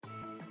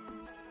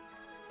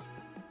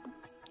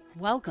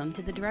Welcome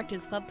to the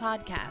Directors Club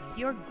podcast,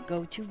 your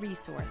go-to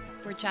resource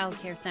for child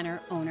care center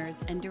owners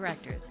and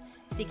directors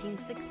seeking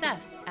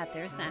success at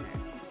their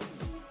centers.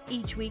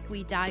 Each week,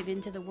 we dive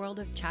into the world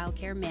of child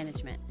care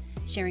management,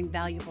 sharing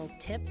valuable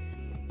tips,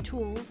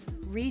 tools,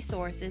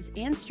 resources,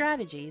 and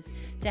strategies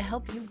to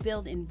help you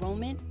build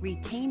enrollment,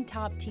 retain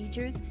top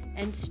teachers,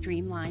 and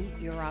streamline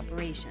your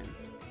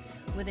operations.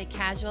 With a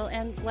casual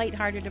and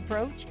lighthearted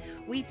approach,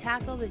 we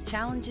tackle the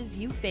challenges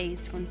you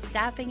face from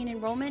staffing and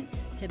enrollment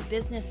to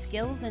business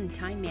skills and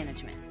time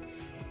management.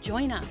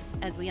 Join us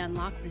as we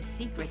unlock the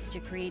secrets to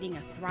creating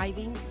a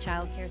thriving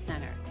child care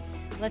center.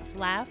 Let's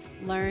laugh,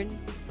 learn,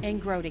 and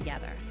grow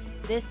together.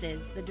 This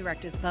is the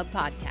Directors Club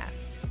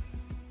podcast.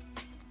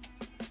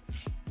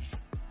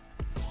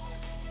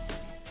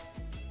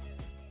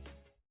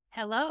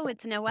 Hello,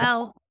 it's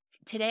Noelle.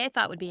 Today I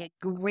thought would be a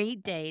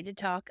great day to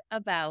talk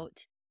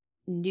about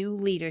new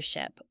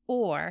leadership,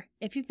 or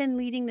if you've been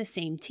leading the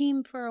same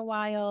team for a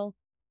while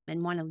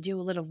and want to do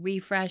a little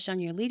refresh on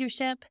your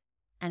leadership.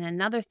 And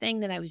another thing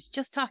that I was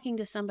just talking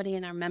to somebody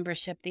in our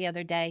membership the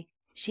other day,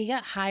 she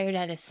got hired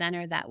at a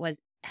center that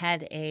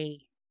had a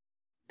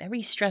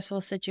very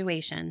stressful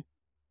situation,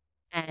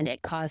 and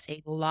it caused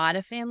a lot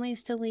of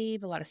families to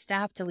leave, a lot of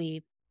staff to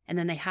leave, and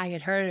then they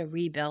hired her to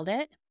rebuild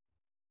it.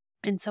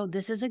 And so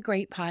this is a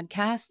great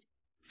podcast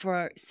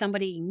for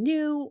somebody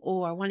new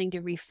or wanting to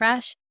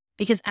refresh.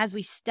 Because as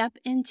we step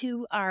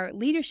into our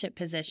leadership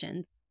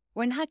positions,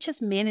 we're not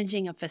just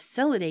managing a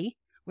facility,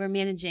 we're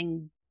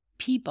managing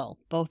people,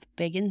 both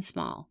big and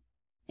small.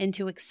 And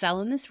to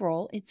excel in this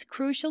role, it's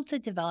crucial to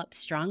develop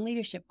strong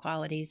leadership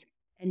qualities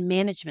and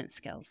management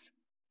skills.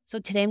 So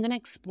today I'm going to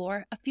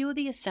explore a few of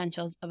the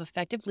essentials of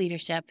effective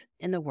leadership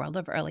in the world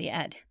of early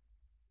ed.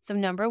 So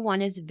number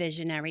one is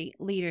visionary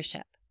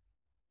leadership.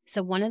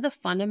 So one of the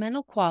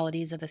fundamental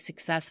qualities of a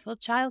successful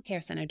child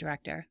care center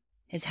director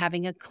is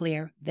having a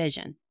clear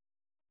vision.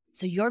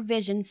 So your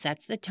vision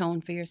sets the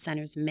tone for your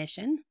center's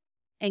mission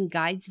and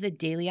guides the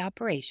daily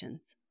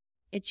operations.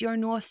 It's your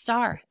North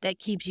Star that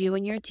keeps you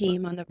and your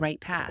team on the right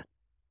path.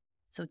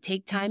 So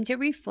take time to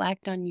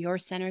reflect on your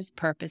center's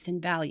purpose and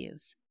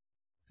values.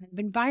 What kind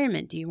of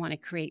environment do you want to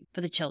create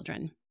for the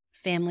children,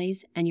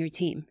 families, and your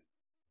team?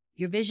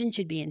 Your vision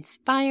should be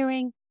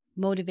inspiring,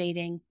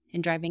 motivating,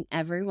 and driving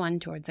everyone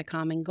towards a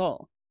common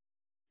goal.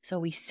 So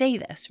we say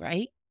this,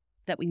 right?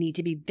 That we need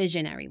to be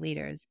visionary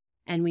leaders.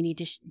 And we need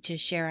to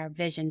share our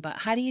vision. But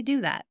how do you do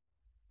that?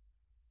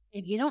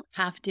 If you don't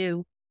have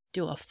to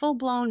do a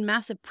full-blown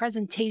massive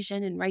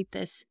presentation and write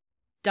this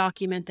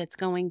document that's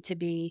going to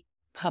be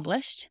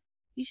published,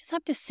 you just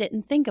have to sit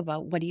and think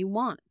about, what do you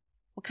want?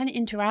 What kind of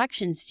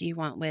interactions do you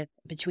want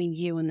between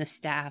you and the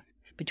staff,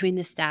 between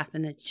the staff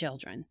and the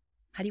children?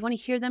 How do you want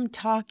to hear them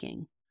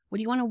talking? What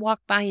do you want to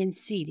walk by and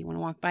see? Do you want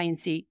to walk by and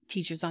see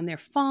teachers on their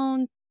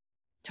phones,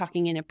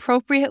 talking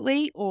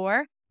inappropriately,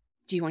 or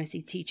do you want to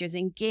see teachers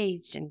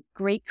engaged in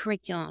great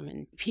curriculum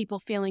and people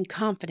feeling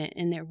confident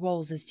in their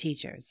roles as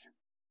teachers?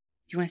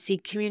 Do you want to see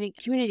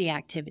community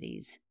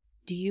activities?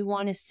 Do you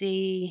want to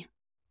see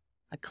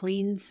a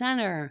clean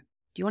center?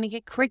 Do you want to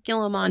get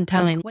curriculum on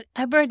time?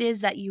 Whatever it is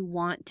that you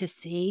want to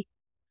see,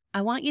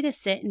 I want you to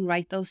sit and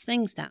write those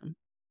things down.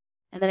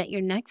 And then at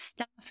your next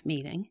staff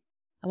meeting,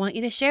 I want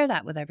you to share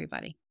that with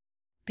everybody.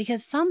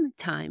 Because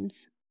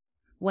sometimes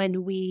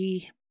when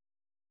we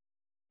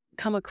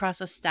come across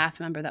a staff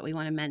member that we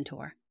want to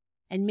mentor,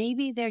 and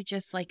maybe they're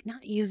just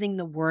not using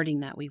the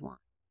wording that we want,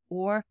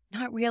 or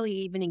not really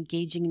even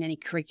engaging in any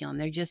curriculum.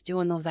 They're just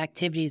doing those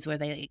activities where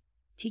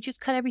teachers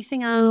cut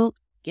everything out,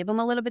 give them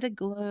a little bit of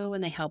glue,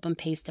 and they help them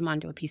paste them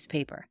onto a piece of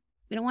paper.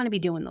 We don't want to be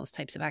doing those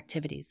types of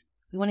activities.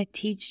 We want to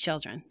teach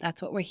children.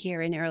 That's what we're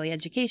here in early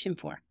education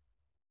for.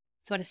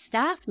 So at a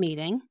staff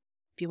meeting,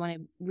 if you want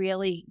to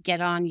really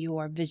get on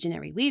your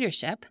visionary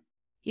leadership,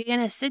 you're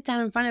going to sit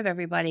down in front of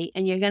everybody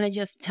and you're going to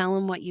just tell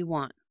them what you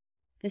want.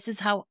 This is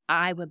how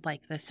I would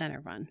like the center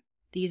run.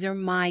 These are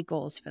my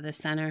goals for the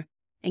center,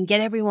 and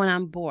get everyone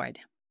on board.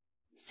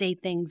 Say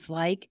things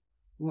like,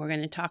 we're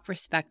going to talk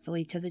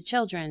respectfully to the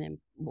children, and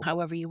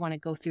however you want to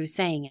go through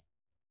saying it.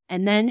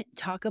 And then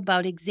talk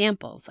about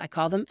examples. I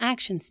call them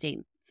action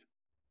statements.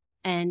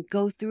 And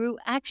go through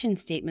action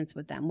statements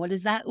with them. What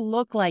does that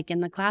look like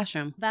in the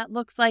classroom? That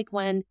looks like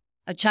when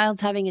a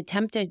child's having a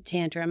temper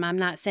tantrum, I'm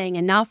not saying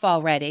enough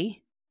already.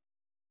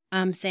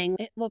 I'm saying,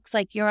 it looks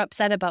like you're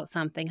upset about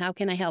something. How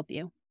can I help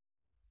you?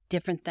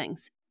 Different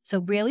things.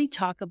 So really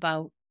talk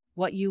about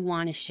what you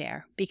want to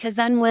share. Because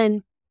then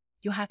when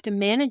you have to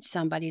manage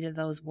somebody to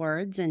those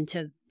words and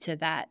to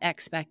that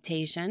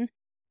expectation,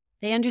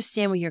 they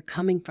understand where you're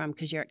coming from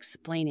because you're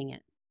explaining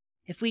it.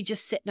 If we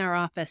just sit in our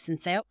office and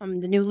say,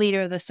 I'm the new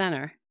leader of the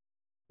center,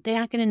 they're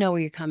not going to know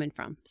where you're coming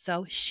from.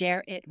 So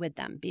share it with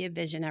them. Be a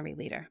visionary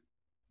leader.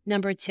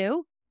 Number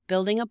 2,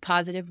 building a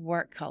positive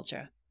work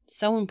culture.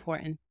 So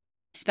important.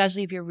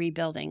 Especially if you're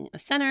rebuilding a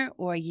center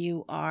or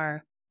you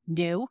are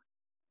new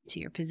to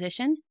your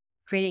position.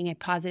 Creating a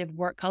positive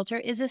work culture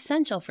is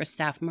essential for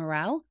staff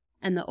morale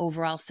and the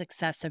overall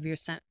success of your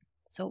center.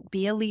 So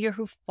be a leader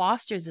who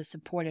fosters a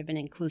supportive and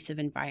inclusive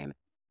environment.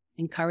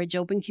 Encourage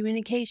open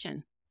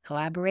communication.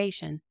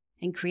 collaboration,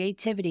 and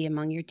creativity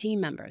among your team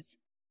members.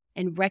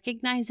 And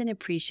recognize and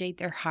appreciate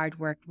their hard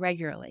work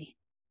regularly.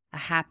 A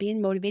happy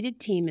and motivated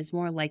team is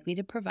more likely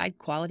to provide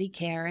quality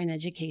care and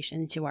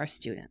education to our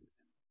students.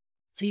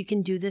 So you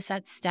can do this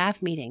at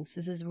staff meetings.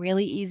 This is a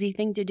really easy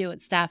thing to do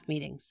at staff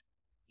meetings.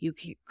 You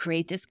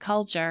create this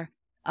culture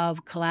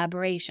of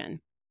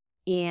collaboration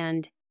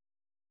and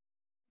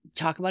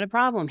talk about a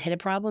problem, hit a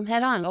problem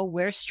head on. Oh,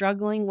 we're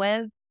struggling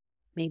with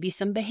maybe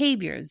some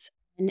behaviors,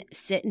 and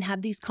sit and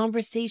have these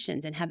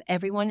conversations and have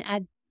everyone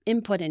add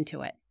input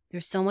into it.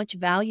 There's so much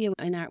value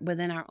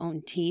within our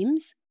own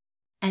teams.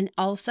 And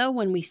also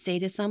when we say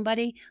to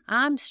somebody,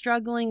 I'm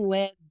struggling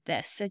with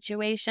this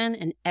situation,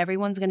 and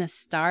everyone's going to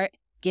start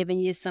giving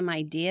you some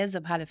ideas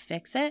of how to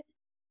fix it,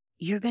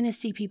 you're going to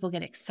see people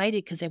get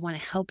excited because they want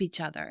to help each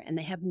other and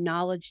they have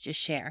knowledge to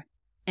share.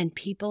 And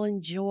people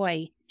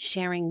enjoy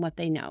sharing what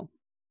they know.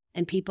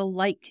 And people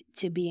like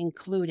to be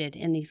included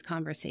in these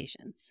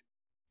conversations.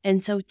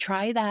 And so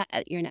try that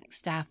at your next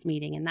staff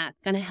meeting, and that's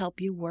going to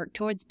help you work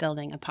towards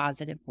building a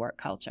positive work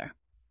culture.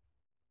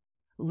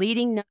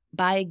 Leading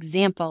by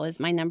example is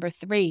my number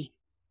 3.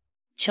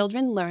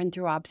 Children learn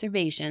through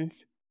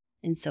observations,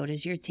 and so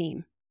does your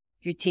team.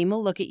 Your team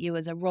will look at you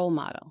as a role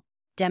model.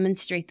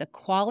 Demonstrate the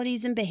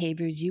qualities and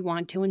behaviors you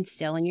want to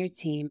instill in your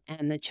team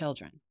and the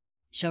children.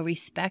 Show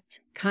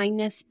respect,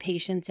 kindness,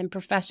 patience, and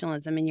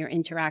professionalism in your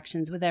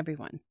interactions with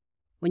everyone.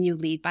 When you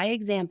lead by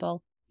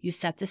example, you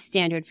set the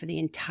standard for the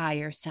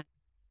entire center.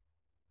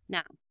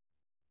 Now,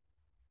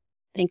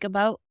 think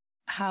about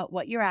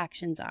what your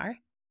actions are,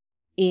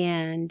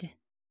 and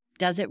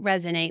does it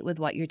resonate with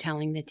what you're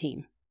telling the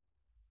team?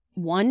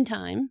 One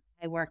time,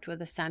 I worked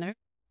with a center,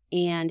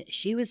 and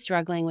she was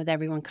struggling with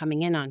everyone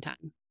coming in on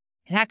time.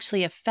 It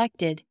actually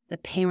affected the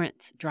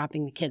parents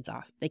dropping the kids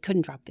off. They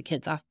couldn't drop the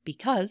kids off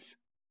because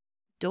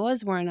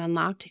doors weren't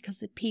unlocked because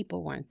the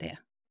people weren't there.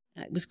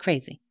 It was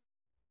crazy.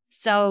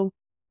 So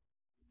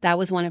that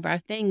was one of our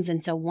things.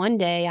 And so one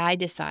day I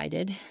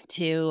decided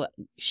to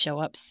show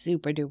up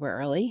super duper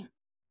early,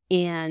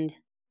 and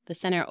the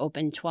center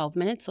opened 12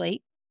 minutes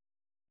late.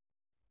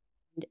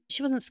 And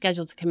she wasn't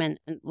scheduled to come in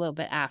a little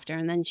bit after.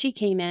 And then she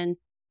came in,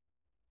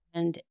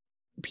 and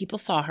people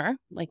saw her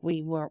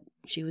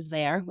she was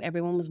there.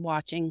 Everyone was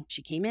watching.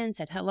 She came in,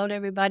 said hello to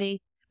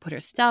everybody, put her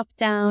stuff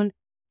down.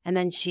 And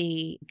then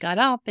she got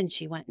up and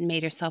she went and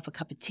made herself a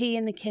cup of tea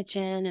in the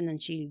kitchen. And then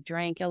she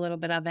drank a little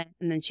bit of it.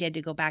 And then she had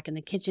to go back in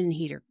the kitchen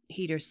and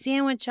heat her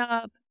sandwich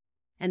up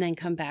and then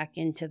come back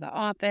into the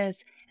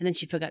office. And then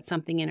she forgot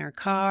something in her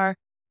car.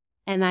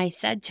 And I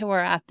said to her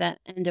at the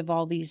end of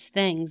all these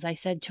things, I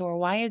said to her,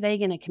 why are they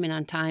going to come in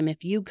on time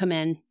if you come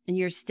in and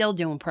you're still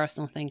doing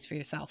personal things for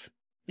yourself?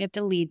 We have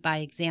to lead by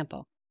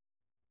example.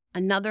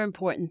 Another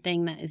important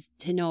thing that is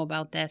to know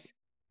about this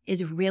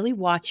is really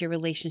watch your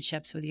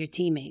relationships with your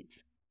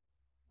teammates.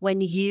 When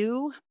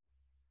you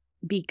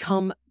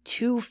become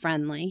too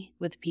friendly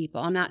with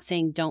people, I'm not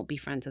saying don't be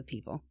friends with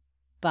people,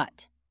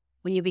 but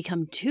when you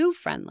become too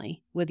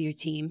friendly with your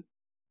team,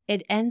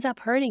 it ends up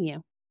hurting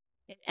you.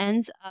 It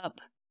ends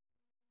up,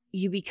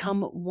 you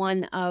become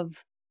one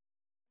of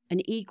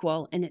an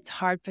equal, and it's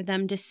hard for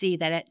them to see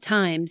that at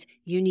times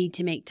you need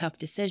to make tough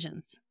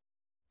decisions.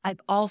 I've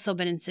also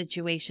been in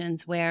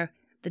situations where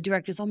the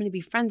director's going to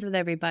be friends with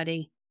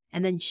everybody,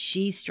 and then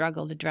she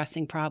struggled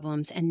addressing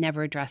problems and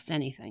never addressed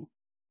anything.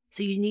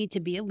 So you need to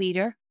be a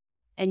leader,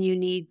 and you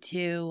need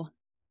to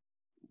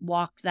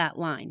walk that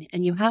line.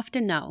 And you have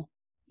to know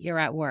you're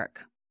at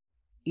work.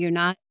 You're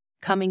not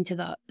coming to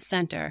the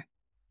center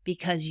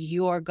because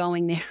you're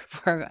going there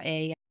for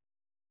a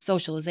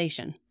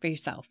socialization for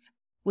yourself.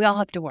 We all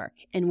have to work,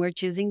 and we're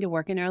choosing to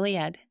work in early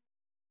ed.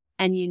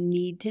 And you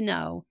need to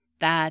know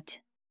that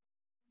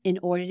in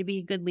order to be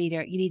a good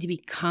leader, you need to be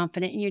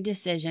confident in your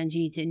decisions.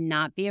 You need to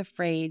not be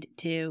afraid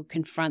to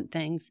confront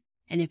things.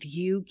 And if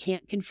you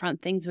can't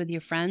confront things with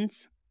your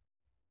friends,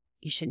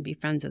 you shouldn't be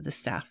friends with the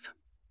staff.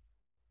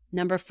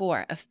 Number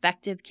 4,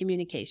 effective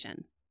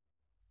communication.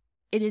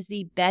 It is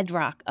the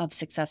bedrock of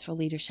successful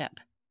leadership.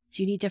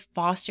 So you need to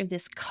foster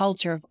this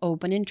culture of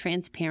open and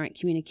transparent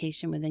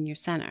communication within your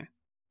center.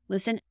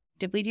 Listen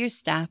actively to your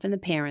staff and the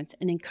parents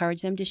and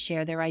encourage them to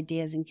share their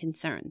ideas and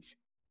concerns.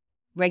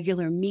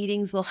 Regular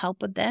meetings will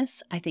help with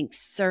this. I think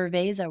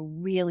surveys are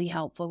really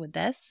helpful with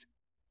this.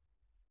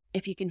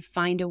 If you can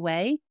find a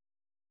way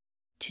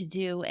to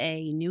do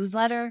a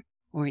newsletter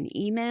or an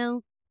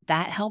email,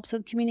 that helps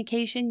with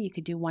communication. You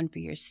could do one for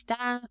your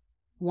staff,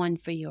 one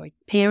for your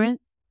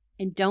parents,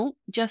 and don't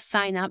just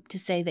sign up to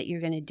say that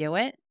you're going to do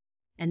it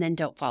and then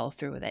don't follow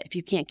through with it. If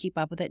you can't keep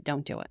up with it,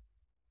 don't do it.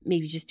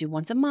 Maybe just do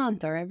once a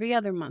month or every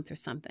other month or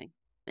something,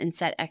 and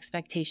set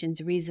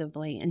expectations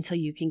reasonably until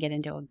you can get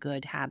into a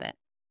good habit.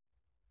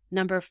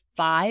 Number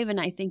 5, and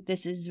I think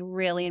this is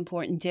really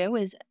important too,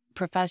 is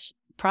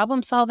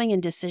problem solving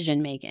and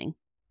decision making.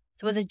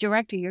 So as a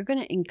director, you're going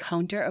to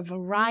encounter a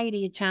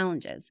variety of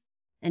challenges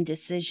and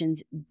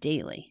decisions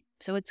daily.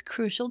 So it's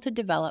crucial to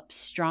develop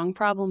strong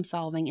problem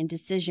solving and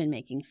decision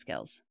making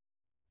skills.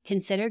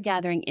 Consider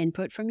gathering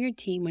input from your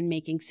team when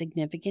making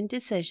significant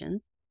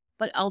decisions,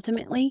 but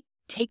ultimately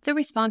Take the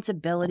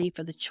responsibility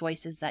for the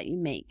choices that you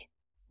make.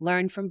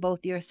 Learn from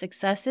both your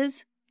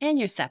successes and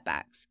your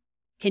setbacks,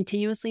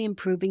 continuously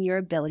improving your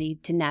ability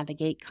to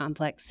navigate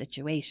complex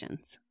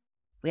situations.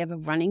 We have a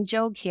running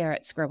joke here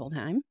at Scribble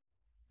Time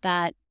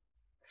that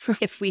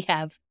if we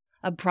have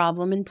a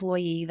problem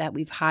employee that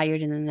we've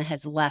hired and then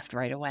has left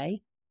right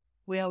away,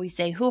 we always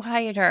say, who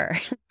hired her?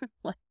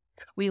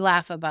 We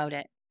laugh about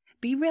it.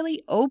 Be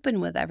really open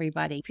with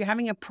everybody. If you're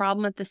having a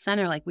problem at the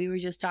center, like we were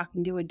just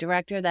talking to a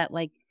director that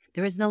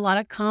there isn't a lot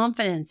of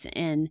confidence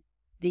in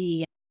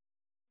the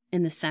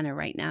center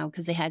right now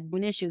because they had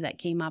one issue that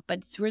came up, but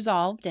it's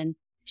resolved and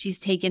she's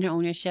taken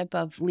ownership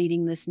of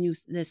leading this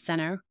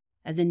center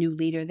as a new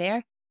leader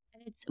there.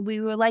 And we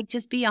were like,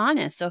 just be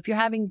honest. So if you're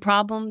having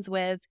problems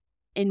with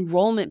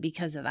enrollment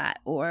because of that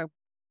or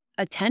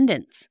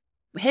attendance,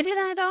 hit it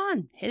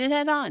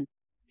head on.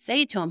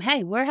 Say to them,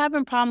 hey, we're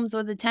having problems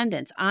with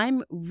attendance.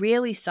 I'm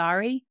really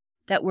sorry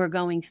that we're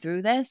going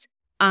through this.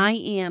 I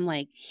am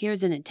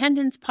here's an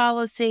attendance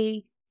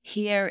policy.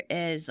 Here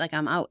is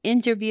I'm out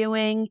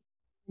interviewing.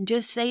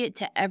 Just say it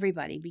to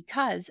everybody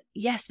because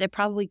yes, there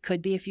probably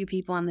could be a few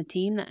people on the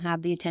team that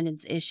have the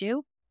attendance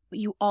issue, but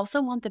you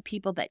also want the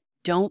people that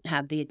don't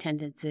have the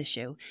attendance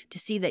issue to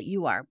see that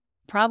you are a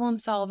problem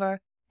solver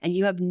and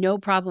you have no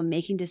problem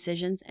making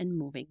decisions and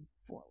moving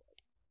forward.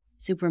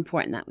 Super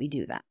important that we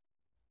do that.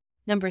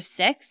 Number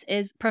 6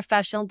 is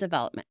professional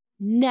development.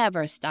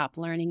 Never stop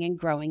learning and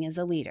growing as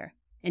a leader.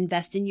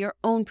 Invest in your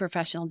own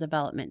professional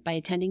development by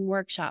attending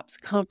workshops,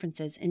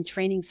 conferences, and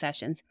training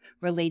sessions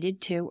related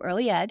to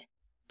early ed,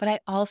 but I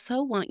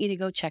also want you to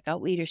go check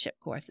out leadership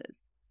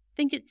courses. I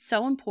think it's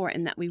so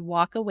important that we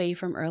walk away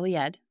from early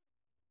ed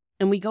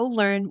and we go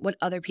learn what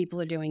other people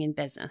are doing in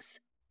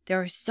business.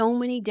 There are so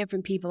many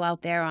different people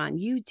out there on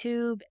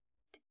YouTube,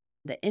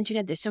 the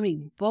internet. There's so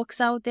many books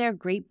out there,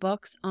 great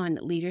books on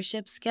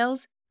leadership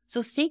skills.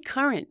 So stay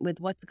current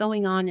with what's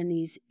going on in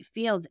these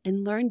fields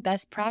and learn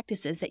best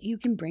practices that you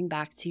can bring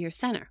back to your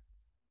center.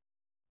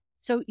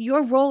 So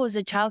your role as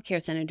a child care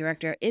center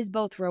director is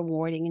both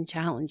rewarding and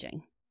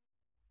challenging.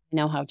 I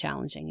know how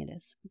challenging it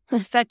is.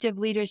 Effective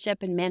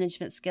leadership and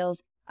management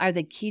skills are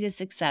the key to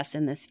success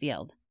in this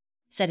field.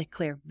 Set a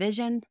clear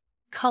vision,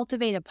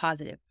 cultivate a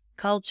positive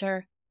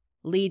culture,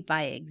 lead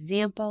by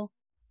example,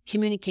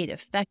 communicate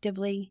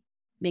effectively,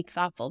 make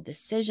thoughtful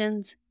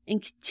decisions,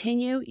 and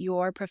continue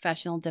your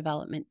professional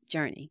development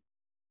journey.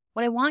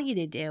 What I want you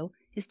to do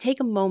is take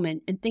a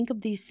moment and think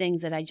of these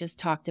things that I just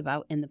talked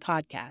about in the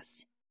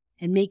podcast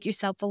and make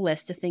yourself a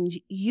list of things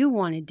you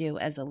want to do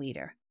as a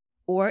leader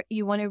or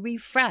you want to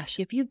refresh.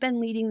 If you've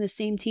been leading the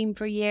same team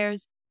for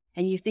years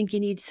and you think you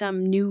need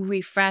some new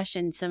refresh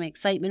and some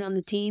excitement on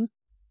the team,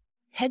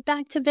 head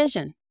back to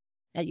vision.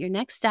 At your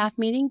next staff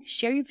meeting,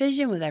 share your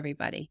vision with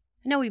everybody.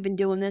 I know we've been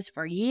doing this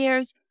for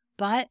years,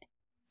 but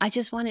I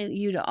just wanted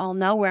you to all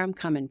know where I'm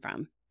coming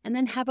from and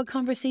then have a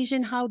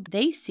conversation how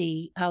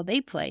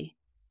they play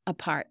a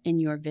part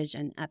in your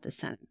vision at the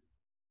center.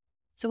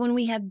 So when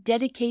we have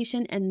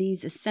dedication and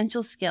these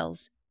essential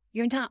skills,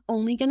 you're not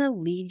only going to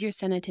lead your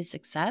center to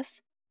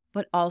success,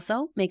 but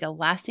also make a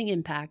lasting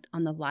impact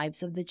on the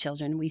lives of the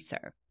children we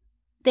serve.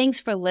 Thanks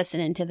for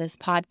listening to this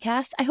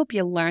podcast. I hope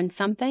you learned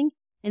something,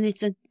 and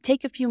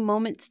take a few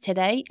moments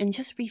today and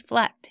just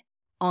reflect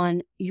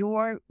on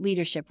your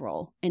leadership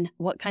role and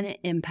what kind of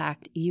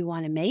impact you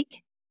want to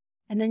make,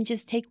 and then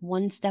just take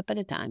one step at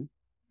a time.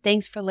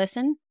 Thanks for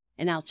listening,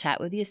 and I'll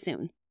chat with you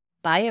soon.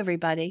 Bye,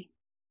 everybody.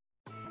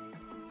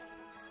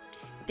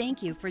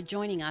 Thank you for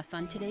joining us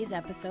on today's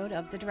episode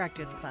of the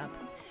Directors Club.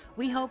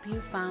 We hope you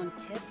found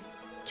tips,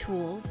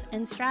 tools,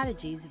 and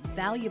strategies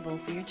valuable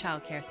for your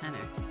childcare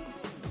center.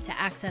 To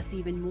access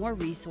even more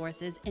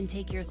resources and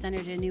take your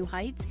center to new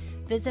heights,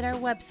 visit our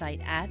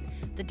website at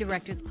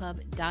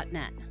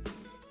thedirectorsclub.net.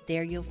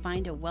 There you'll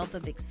find a wealth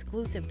of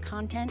exclusive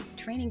content,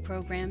 training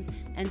programs,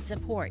 and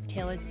support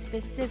tailored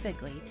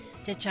specifically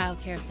to child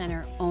care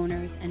center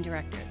owners and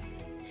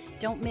directors.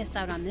 Don't miss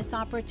out on this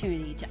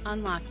opportunity to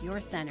unlock your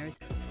center's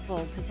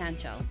full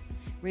potential.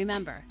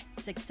 Remember,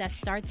 success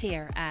starts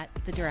here at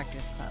the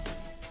Directors Club.